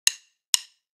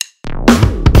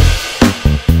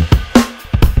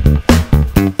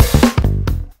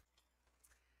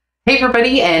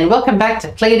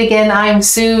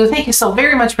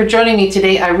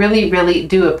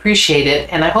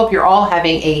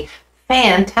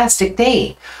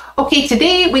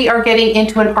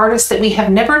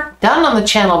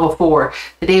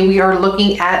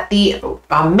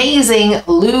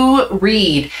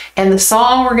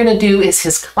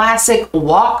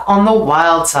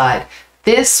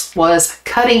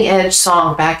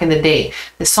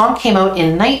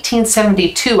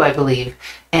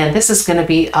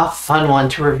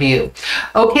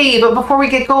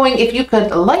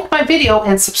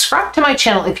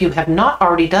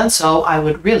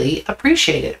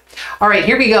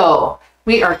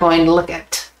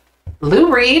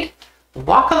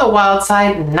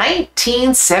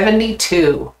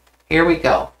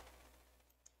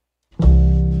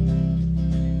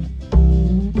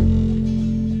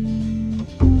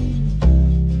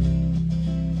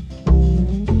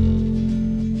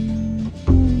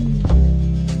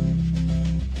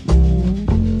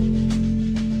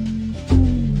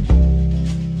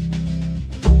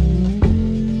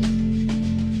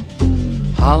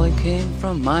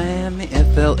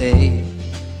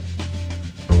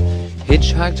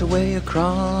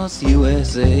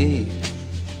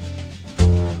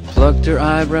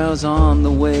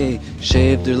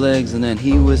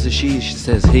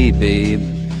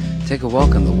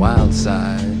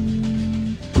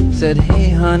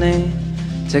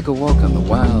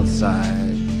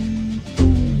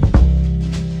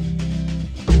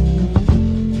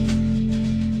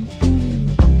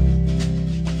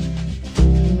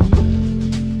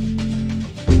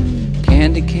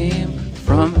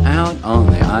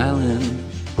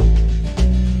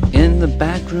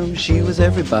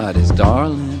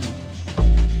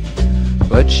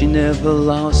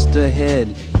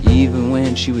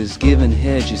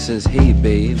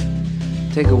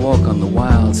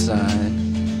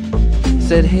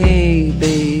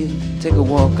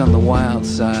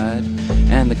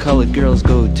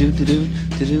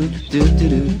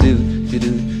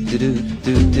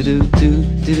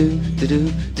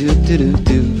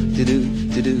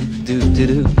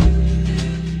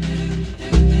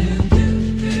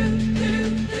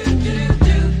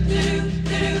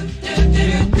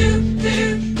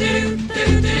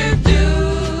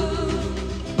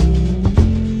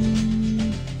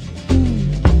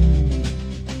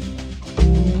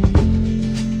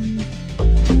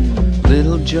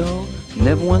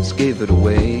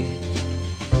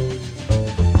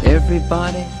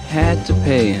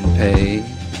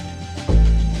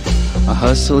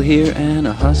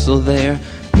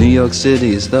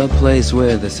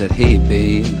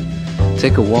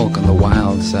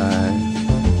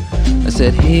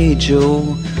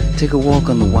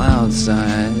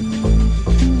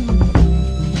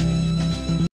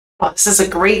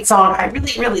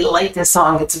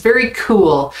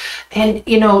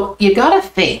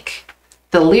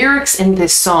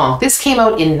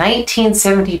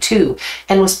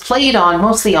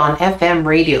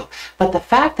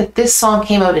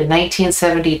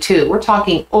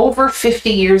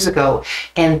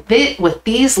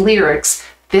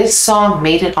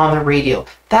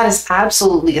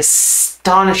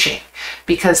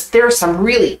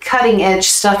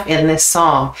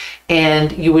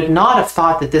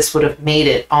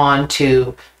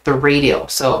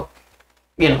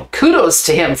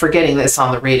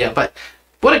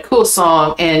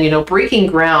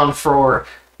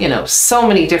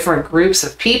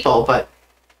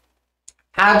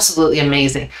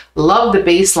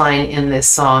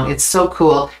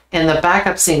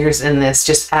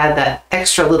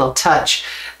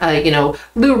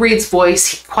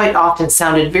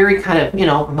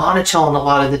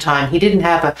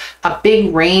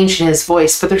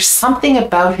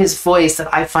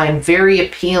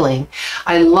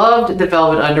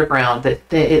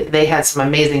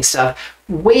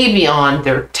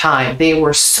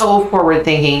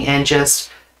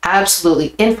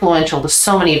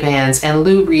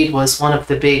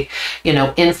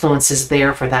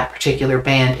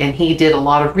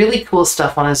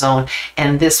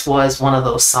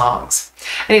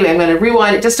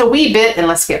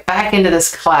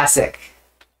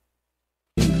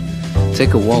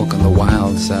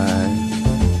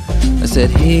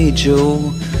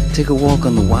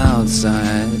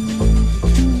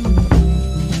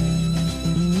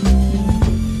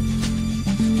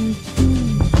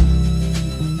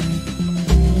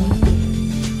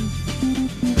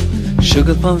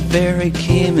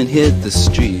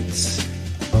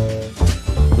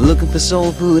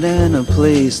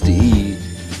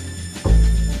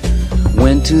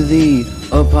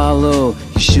Apollo,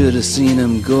 you should have seen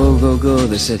him go, go, go.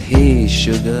 They said, hey,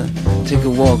 sugar, take a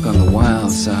walk on the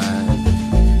wild side.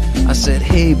 I said,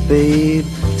 hey, babe,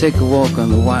 take a walk on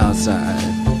the wild side.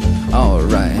 All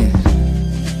right.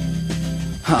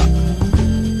 Huh.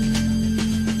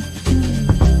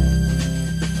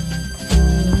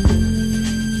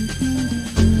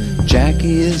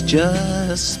 Jackie is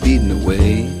just speeding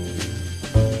away.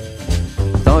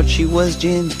 Thought she was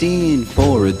James Dean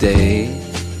for a day.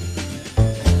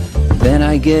 Then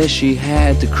I guess she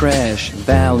had to crash.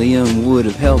 Valium would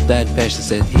have helped that patch. I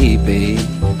said, hey babe,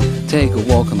 take a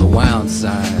walk on the wild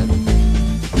side.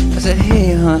 I said,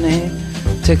 hey honey,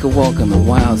 take a walk on the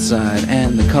wild side.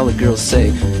 And the colored girls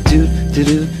say, do do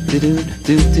do do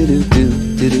do do do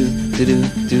do do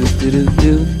do do do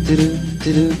do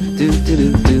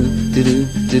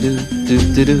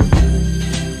do do do.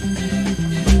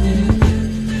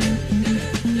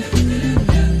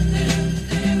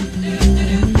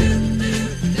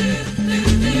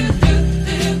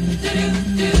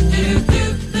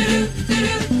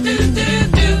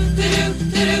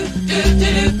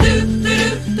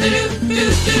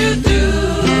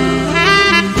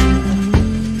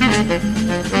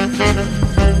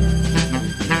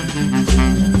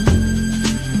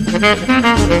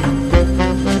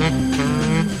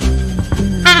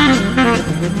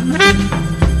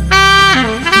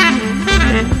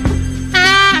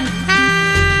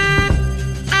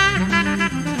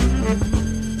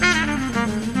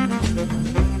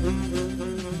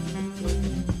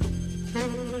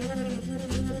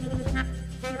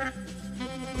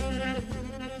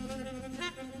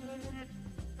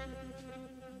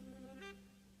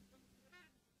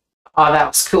 Oh, that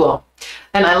was cool.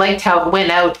 And I liked how it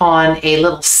went out on a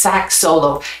little sax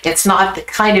solo. It's not the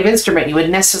kind of instrument you would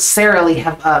necessarily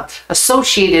have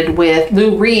associated with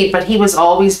Lou Reed, but he was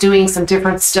always doing some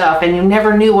different stuff, and you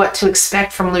never knew what to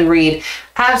expect from Lou Reed.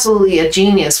 Absolutely a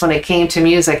genius when it came to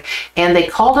music. And they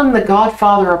called him the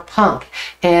godfather of punk.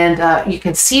 And you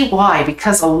can see why,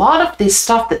 because a lot of this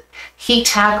stuff that he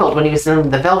tackled when he was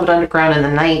in the Velvet Underground in the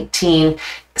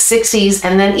 1960s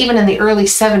and then even in the early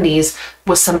 70s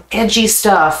was some edgy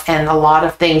stuff, and a lot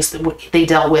of things that they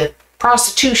dealt with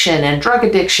prostitution and drug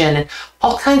addiction and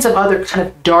all kinds of other kind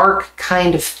of dark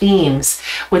kind of themes,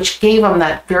 which gave them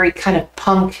that very kind of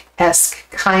punk-esque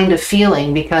kind of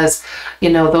feeling, because, you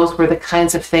know, those were the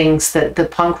kinds of things that the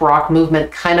punk rock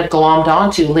movement kind of glommed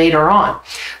onto later on.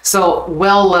 So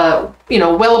well, you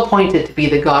know, well appointed to be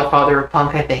the godfather of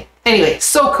punk, I think. Anyway,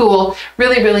 so cool.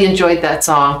 Really, really enjoyed that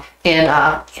song. And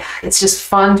yeah, it's just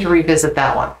fun to revisit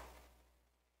that one.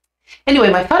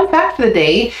 Anyway, my fun fact for the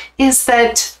day is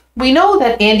that we know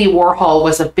that Andy Warhol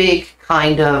was a big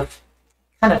kind of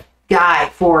guy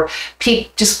for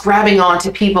just grabbing on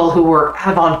to people who were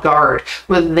avant-garde,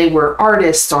 whether they were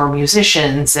artists or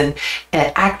musicians and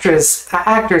actors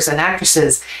and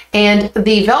actresses. And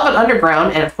the Velvet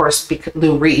Underground, and of course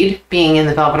Lou Reed being in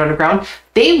the Velvet Underground,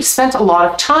 they spent a lot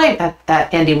of time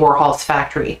at Andy Warhol's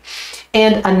factory.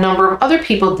 And a number of other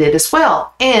people did as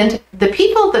well. And the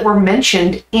people that were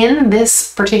mentioned in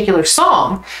this particular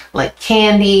song, like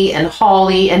Candy and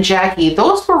Holly and Jackie,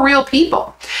 those were real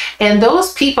people. And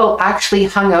those people actually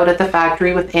hung out at the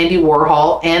factory with Andy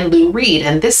Warhol and Lou Reed.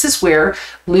 And this is where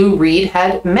Lou Reed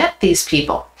had met these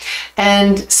people.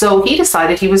 And so he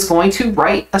decided he was going to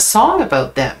write a song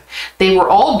about them. They were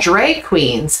all drag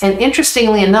queens. And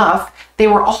interestingly enough, they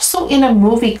were also in a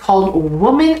movie called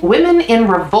Women in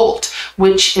Revolt,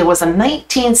 which it was a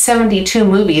 1972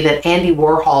 movie that Andy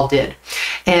Warhol did.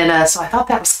 And so I thought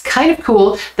that was kind of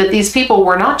cool that these people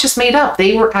were not just made up.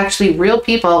 They were actually real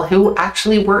people who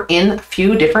actually were in a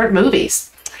few different movies.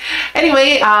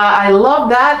 Anyway, I love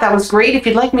that. That was great. If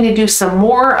you'd like me to do some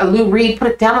more Lou Reed, put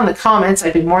it down in the comments.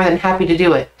 I'd be more than happy to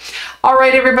do it. All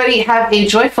right, everybody, have a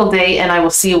joyful day, and I will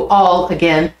see you all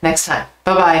again next time.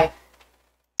 Bye-bye.